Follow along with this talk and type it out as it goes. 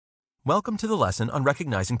Welcome to the lesson on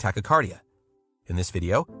recognizing tachycardia. In this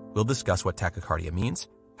video, we'll discuss what tachycardia means,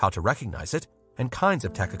 how to recognize it, and kinds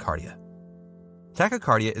of tachycardia.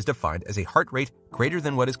 Tachycardia is defined as a heart rate greater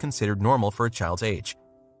than what is considered normal for a child's age.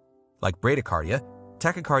 Like bradycardia,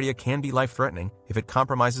 tachycardia can be life-threatening if it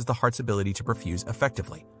compromises the heart's ability to perfuse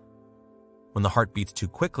effectively. When the heart beats too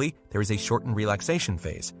quickly, there is a shortened relaxation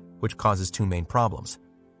phase, which causes two main problems.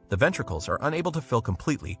 The ventricles are unable to fill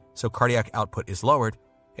completely, so cardiac output is lowered,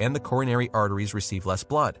 and the coronary arteries receive less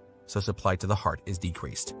blood, so supply to the heart is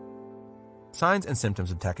decreased. Signs and symptoms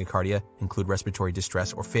of tachycardia include respiratory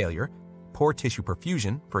distress or failure, poor tissue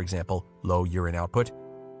perfusion, for example, low urine output,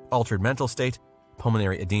 altered mental state,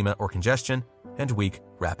 pulmonary edema or congestion, and weak,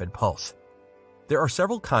 rapid pulse. There are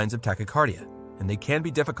several kinds of tachycardia, and they can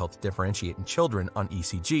be difficult to differentiate in children on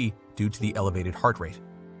ECG due to the elevated heart rate.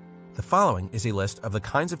 The following is a list of the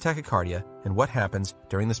kinds of tachycardia and what happens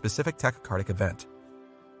during the specific tachycardic event.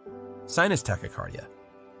 Sinus tachycardia.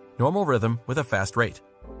 Normal rhythm with a fast rate.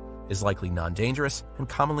 Is likely non-dangerous and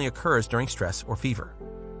commonly occurs during stress or fever.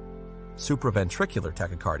 Supraventricular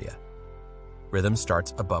tachycardia. Rhythm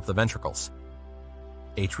starts above the ventricles.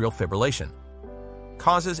 Atrial fibrillation.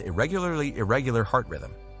 Causes irregular heart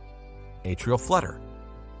rhythm. Atrial flutter.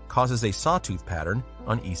 Causes a sawtooth pattern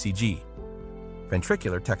on ECG.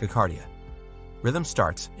 Ventricular tachycardia. Rhythm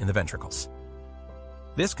starts in the ventricles.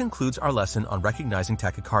 This concludes our lesson on recognizing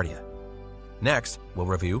tachycardia. Next, we'll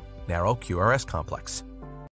review narrow QRS complex.